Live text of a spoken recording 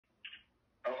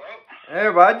Hey,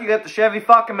 bud, you got the Chevy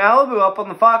fucking Malibu up on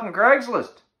the fucking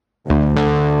Craigslist. How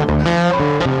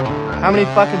many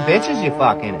fucking bitches you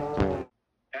fuck in it?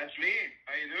 That's me.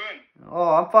 How you doing?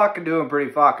 Oh, I'm fucking doing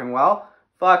pretty fucking well.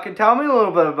 Fucking tell me a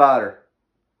little bit about her.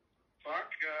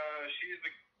 She's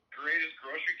the greatest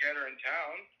grocery getter in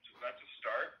town, so that's a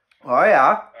start. Oh,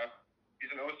 yeah.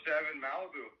 She's an '07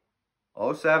 Malibu.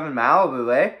 '07 Malibu,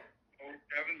 eh?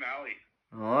 '07 Mali.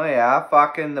 Oh, yeah,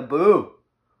 fucking the boo.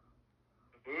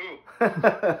 Boo.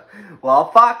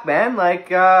 Well, fuck, man. Like,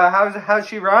 how's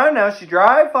she run? How's she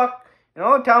drive? Fuck, you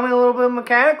know, tell me a little bit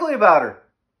mechanically about her.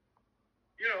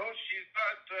 You know, she's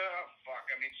got,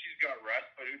 she's got rust,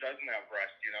 but who doesn't have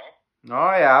rust, you know?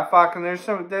 Oh, yeah, fucking,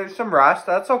 there's some rust.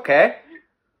 That's okay.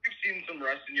 You've seen some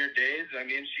rust in your days. I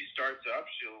mean, she starts up,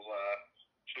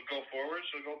 she'll go forward,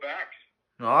 she'll go back.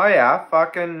 Oh, yeah,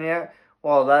 fucking, yeah.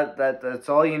 Well, that's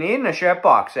all you need in a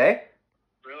shitbox, eh?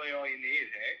 Really all you need,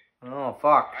 hey? Oh,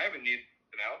 fuck. I haven't needed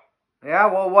anything else. Yeah,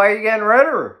 well, why are you getting rid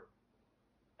of her?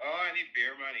 Oh, I need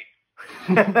beer money.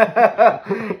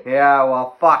 Yeah,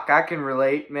 well, fuck, I can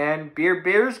relate, man.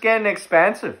 Beer's getting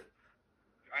expensive.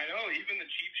 I know, even the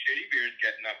cheap shitty beer's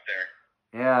getting up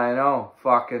there. Yeah, I know.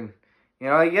 Fucking, you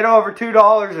know, you get over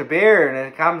 $2 a beer and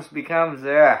it becomes,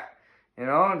 you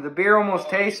know, the beer almost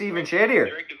tastes even shittier.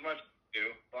 Drink as much as you do.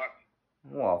 Fuck.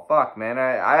 Well, fuck, man.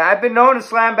 I've been known to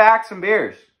slam back some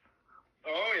beers.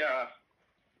 Oh, yeah.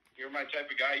 You're my type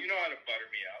of guy. You know how to butter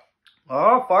me up.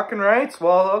 Oh, fucking rights.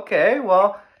 Well, okay.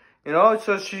 Well, you know,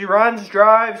 so she runs,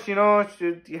 drives, you know,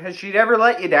 has she ever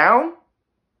let you down?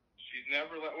 She's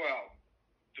never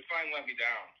define let me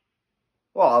down.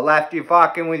 Well, I left you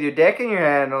fucking with your dick in your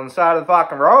hand on the side of the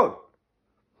fucking road.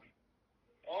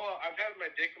 Oh, I've had my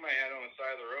dick in my hand on the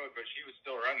side of the road, but she was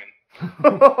still running.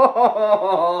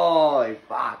 Holy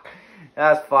fuck.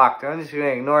 That's fucked. I'm just going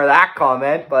to ignore that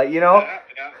comment, but you know. Yeah.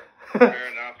 Fair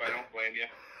enough. I don't blame you.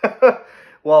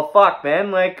 Well, fuck,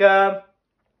 man. Like,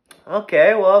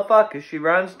 okay, well, fuck. If she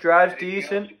runs, drives Anything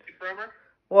decent. else you see from her?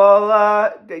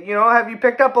 Well, you know, have you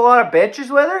picked up a lot of bitches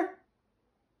with her?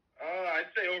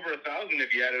 I'd say over 1,000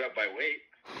 if you add it up by weight.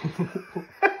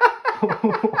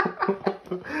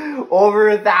 Over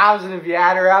 1,000 if you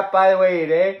add her up by the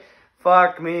weight, eh?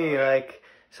 Fuck me, like,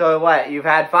 so what, you've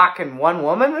had fucking one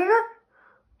woman in her?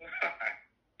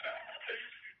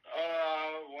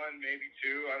 One, maybe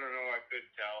two. I don't know. I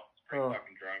couldn't tell. It's pretty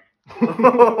fucking drunk.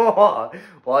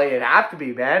 Well, you'd have to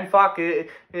be, man. Fuck,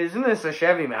 isn't this a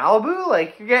Chevy Malibu?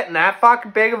 Like, you're getting that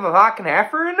fucking big of a fucking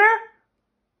heifer in there?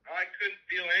 I couldn't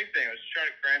feel anything. I was just trying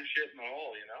to cram shit in the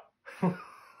hole, you know?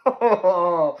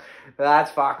 Oh,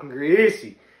 that's fucking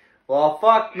greasy. Well,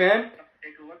 fuck, man.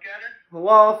 Take a look at her?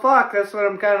 Well, fuck, that's what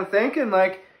I'm kind of thinking.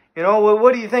 Like, you know,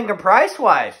 what are you thinking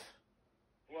price-wise?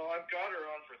 Well, I've got her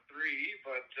on for 3,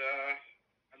 but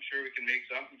I'm sure we can make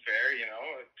something fair, you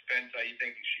know? It depends how you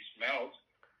think she smells.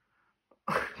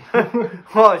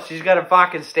 Oh, she's got a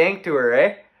fucking stink to her,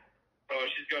 eh? Oh,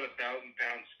 she's got a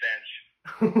 1,000-pound stench.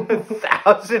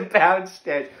 1,000-pound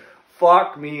stench.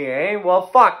 Fuck me, eh? Well,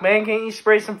 fuck, man. Can't you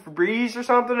spray some Febreze or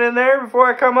something in there before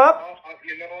I come up?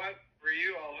 You know what? For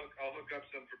you, I'll hook up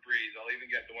some Febreze. I'll even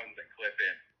get the ones that clip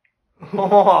in.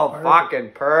 Oh,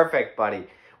 fucking perfect, buddy.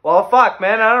 Well, fuck,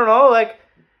 man. I don't know. Like,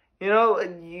 you know,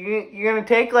 you're gonna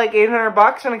take like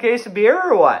 $800 on a case of beer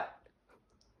or what?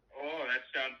 Oh, that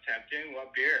sounds tempting.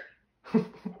 What beer?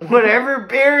 Whatever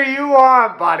beer you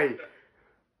want, buddy.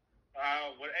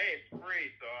 Hey, it's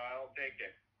free, so I'll take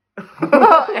it.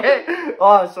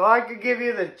 Oh, so I could give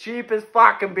you the cheapest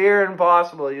fucking beer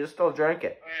impossible. You still drink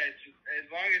it. Alright,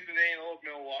 as long as it ain't old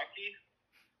Milwaukee.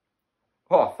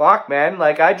 Oh, fuck, man.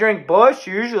 Like, I drink Bush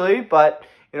usually, but,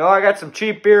 you know, I got some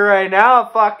cheap beer right now.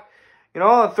 Fuck, you know,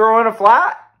 I'll throw in a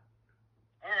flat.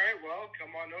 Alright, well,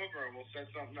 come on over and we'll set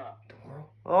something up.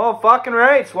 Oh, fucking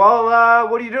rights. Well,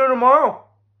 what are you doing tomorrow?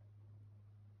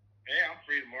 Hey, I'm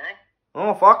free tomorrow.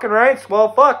 Oh, fucking rights.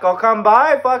 Well, fuck, I'll come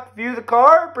by, fuck, view the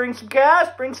car, bring some cash,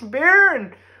 bring some beer,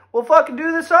 and we'll fucking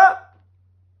do this up.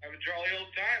 Have a jolly old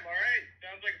time, alright?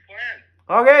 Sounds like a plan.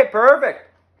 Okay, perfect.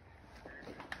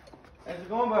 How's it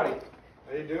going, buddy?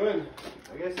 How you doing?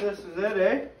 I guess this is it,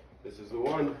 eh? This is the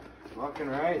one. Fucking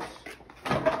rights.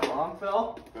 Long,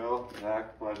 Phil? Phil,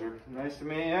 Zach, pleasure. Nice to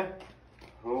meet you.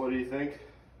 Oh, what do you think?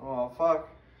 Oh, fuck.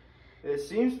 It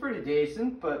seems pretty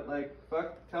decent, but, like,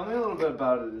 fuck, tell me a little bit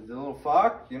about it. Is it a little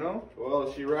fuck, you know?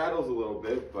 Well, she rattles a little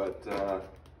bit, but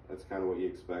that's kind of what you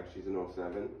expect. She's an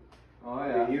 '07. Oh,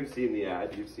 yeah. You've seen the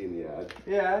ad. You've seen the ad.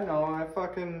 Yeah, no, I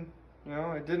fucking, you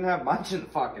know, it didn't have much in the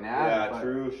fucking ad. Yeah, but...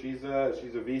 true. She's a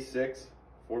V6,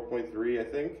 4.3, I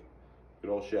think.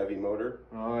 Good old Chevy motor.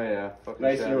 Oh, yeah. Fucking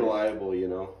Nice Chevys. and reliable, you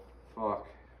know. Fuck.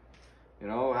 You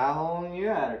know, how long you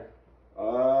had her?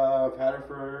 I've had her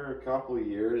for a couple of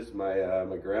years. My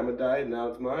grandma died, now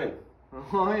it's mine.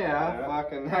 Oh yeah,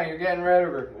 fucking, now you're getting rid of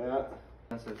her. Yeah.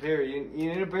 That's it. Here, you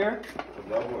need a beer? I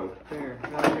love one. Here,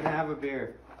 now you can have a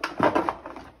beer.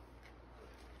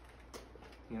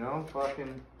 You know,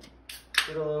 fucking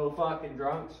get a little fucking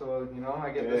drunk, so, you know,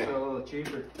 I get this a little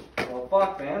cheaper. Well,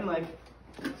 fuck, man, like,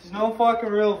 there's no fucking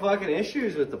real fucking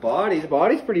issues with the body. The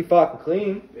body's pretty fucking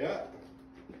clean. Yeah.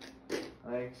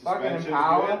 Like, fucking Suspension's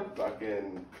Impala. good.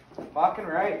 Fucking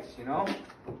rights, you know?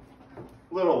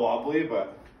 Little wobbly,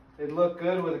 but It'd look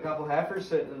good with a couple heifers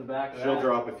sitting in the back of that. she'll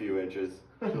drop a few inches.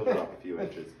 She'll drop a few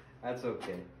inches. That's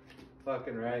okay.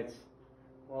 Fucking rights.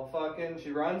 Well, fucking,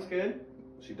 she runs good.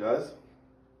 She does.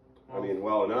 I mean,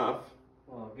 well enough.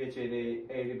 Well, get you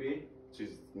to A to B.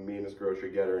 She's the meanest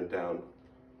grocery getter in town.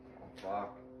 Oh,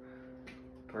 fuck.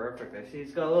 Perfect. I see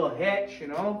it's got a little hitch, you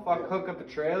know? Fuck, hook up a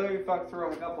trailer, you fuck throw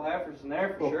a couple heifers in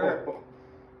there for sure.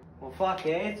 Well, fuck,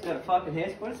 it's got a fucking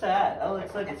hitch. What's that? That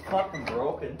looks like it's fucking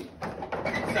broken.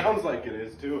 Sounds like it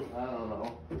is too. I don't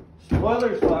know.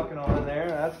 Spoiler's fucking on there.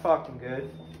 That's fucking good.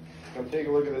 Come take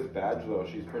a look at this badge though.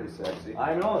 She's pretty sexy.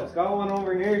 I know. It's got one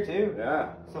over here too.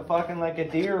 Yeah. It's a fucking like a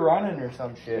deer running or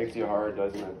some shit. Makes you hard,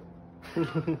 doesn't it?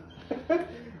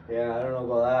 Yeah, I don't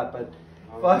know about that, but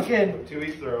fucking. To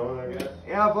each their own, I guess.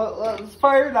 Yeah, but let's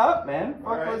fire it up, man. Fuck,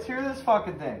 Alright. let's hear this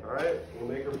fucking thing. Alright, we'll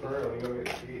make her purr. Let me go get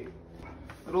the key.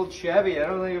 Good old Chevy. I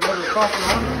don't think I've ever fucking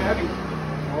owned a Chevy.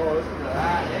 Oh, listen to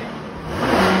that, eh?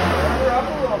 Fire her up a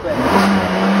little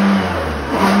bit.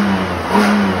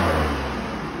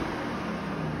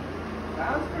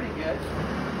 Sounds pretty good.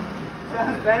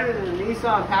 Sounds better than the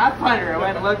Nissan Pathfinder I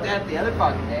went and looked at the other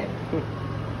fucking day.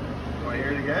 Want to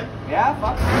hear it again? Yeah,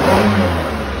 fuck.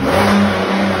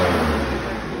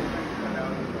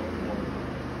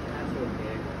 That's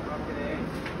okay. Fucking A.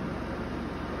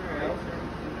 Alright.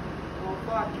 Well,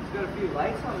 fuck, it's got a few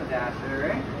lights on the dash there,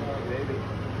 right? Maybe.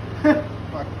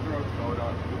 Fuck, throw a code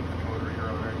on motor here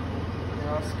already. You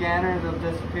know, scanner, they'll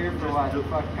disappear for what?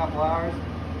 Fuck, a couple hours?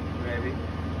 Maybe.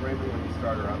 Maybe when you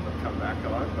start her up, they'll come back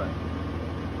on, but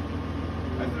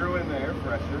I threw in the air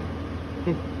freshener.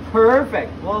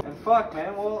 Perfect. Well, and fuck,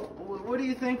 man. Well, what are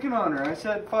you thinking on her? I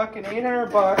said fucking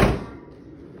 $800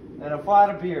 and a flat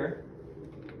of beer.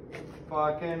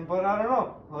 Fucking, but I don't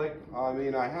know. Like, I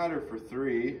mean, I had her for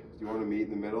 3. Do you want to meet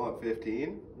in the middle at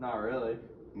 15? not really.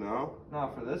 No?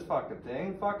 Not for this fucking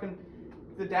thing. Fucking,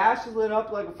 the dash is lit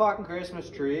up like a fucking Christmas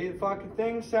tree. The fucking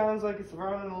thing sounds like it's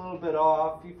running a little bit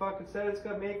off. You fucking said it's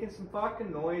got making some fucking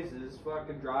noises,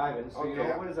 fucking driving. So you know,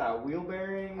 Okay. what is that? Wheel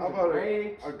bearings? How about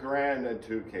brakes? a grand and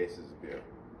 2 cases of beer?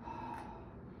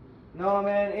 No,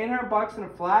 man, $800 and a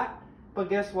flat. But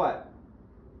guess what?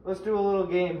 Let's do a little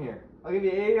game here. I'll give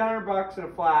you $800 and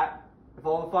a flat if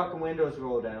all the fucking windows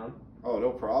roll down Oh,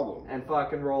 no problem. and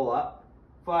fucking roll up.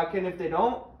 Fucking, if they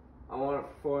don't, I want it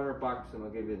for $400 and I'll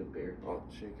give you the beer. I'll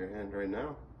shake your hand right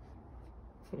now.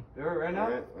 Do it right now?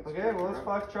 Alright, let's Okay, check well, it let's out.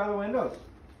 fucking try the windows.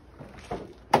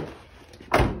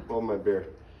 Hold my beer.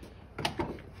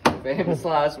 Famous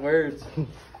last words.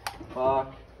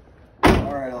 Fuck.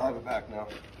 Alright, I'll have it back now.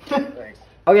 Thanks.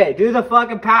 Okay, do the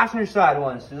fucking passenger side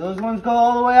ones. Do those ones go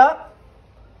all the way up?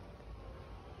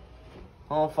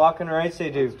 Oh, fucking rights they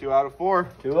do. 2 out of 4.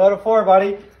 2 out of 4,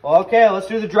 buddy. Okay, let's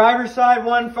do the driver's side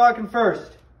one fucking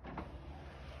first.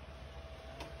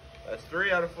 That's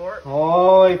 3 out of 4.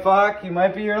 Holy fuck, you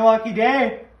might be your lucky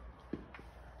day.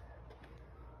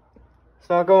 It's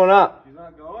not going up. She's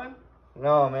not going?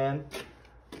 No, man.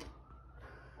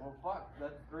 Well, fuck.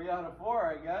 That's 3 out of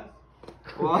 4, I guess.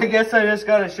 Well, I guess I just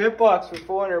got a shitbox for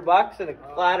 $400 and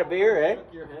a flat of beer, eh?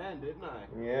 Took your hand, didn't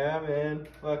I? Yeah, man.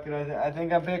 Fucking, I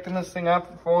think I'm picking this thing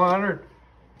up for 400.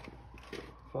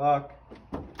 Fuck.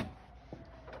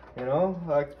 You know,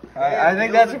 like, I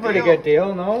think that's a pretty good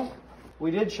deal, no?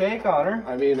 We did shake on her.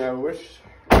 I mean, I wish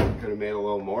I could have made a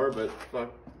little more, but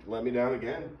fuck, let me down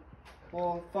again.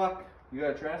 Well, fuck. You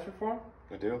got a transfer form?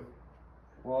 I do.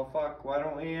 Well, fuck. Why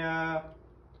don't we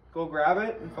go grab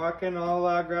it and fucking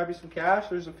I'll grab you some cash.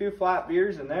 There's a few flat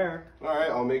beers in there. Alright,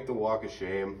 I'll make the walk of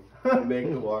shame. I'll make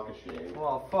the walk of shame.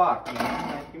 Well, fuck,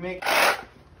 man. Like, you make. Fuck,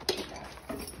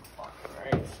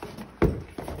 right.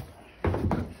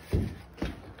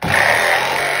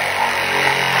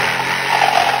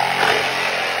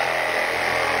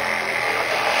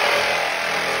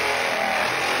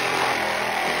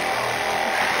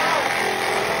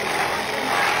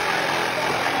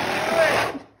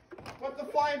 What the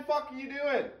flying fuck are you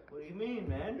doing? What do you mean,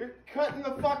 man? You're cutting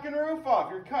the fucking roof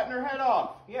off. You're cutting her head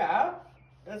off. Yeah,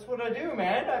 that's what I do,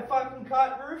 man. I fucking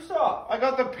cut roofs off. I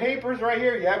got the papers right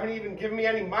here. You haven't even given me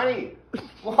any money.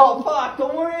 Well, fuck,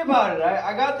 don't worry about it.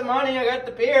 I got the money, I got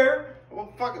the beer.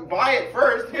 Well, fucking buy it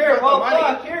first. Here, Get well, the money.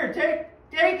 fuck, here,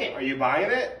 take it. Are you buying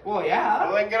it? Well, yeah.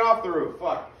 Well, then get off the roof.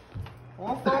 Fuck.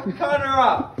 Well, fucking cut her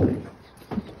up.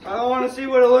 I don't want to see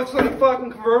what it looks like a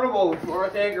fucking convertible before I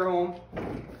take her home.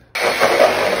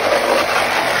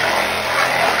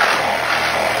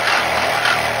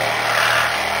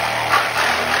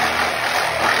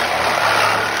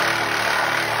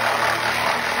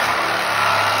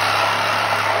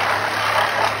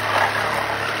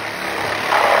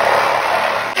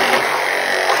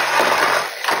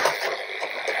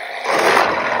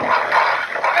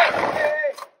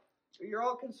 You're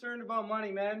all concerned about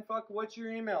money, man. Fuck, what's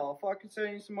your email? I'll fucking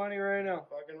send you some money right now.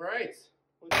 Fucking rights.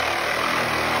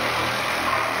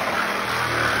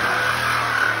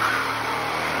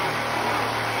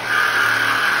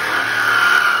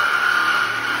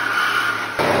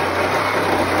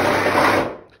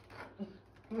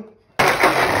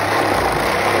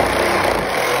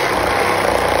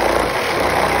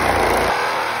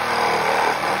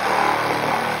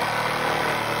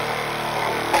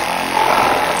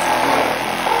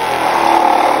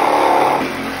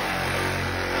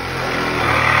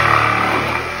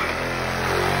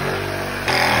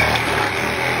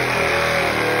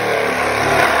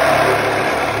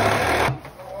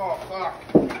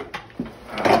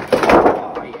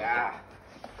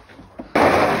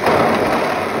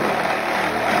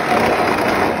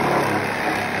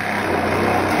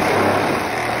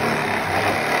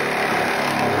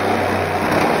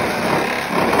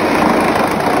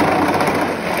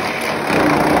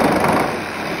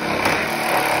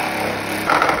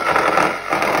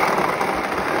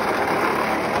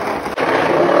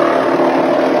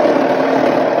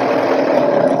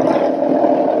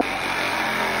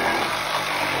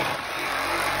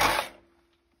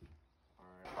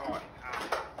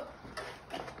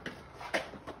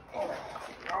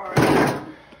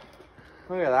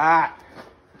 Look at that.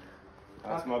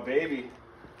 That's my baby.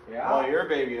 Yeah. Well, your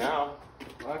baby now.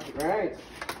 Fucking right.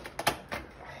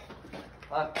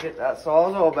 Let's get that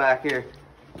sawzall back here.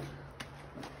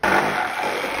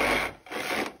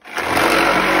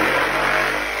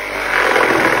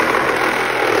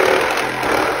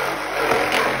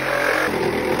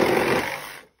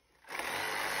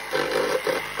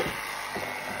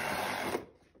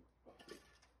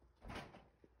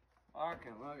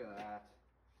 Fucking look at that.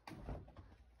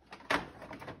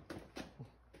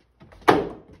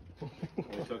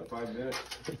 Only took 5 minutes.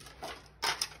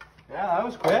 Yeah, that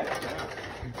was quick.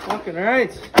 Fucking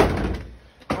right.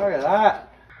 Look at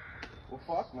that. Well,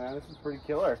 fuck, man. This is pretty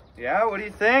killer. Yeah, what do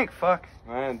you think? Fuck.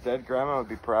 Man, dead grandma would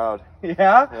be proud.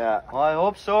 Yeah? Yeah. Well, I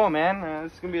hope so, man.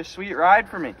 This is going to be a sweet ride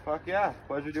for me. Fuck yeah.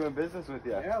 Pleasure doing business with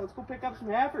you. Yeah, let's go pick up some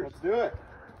heifers. Let's do it.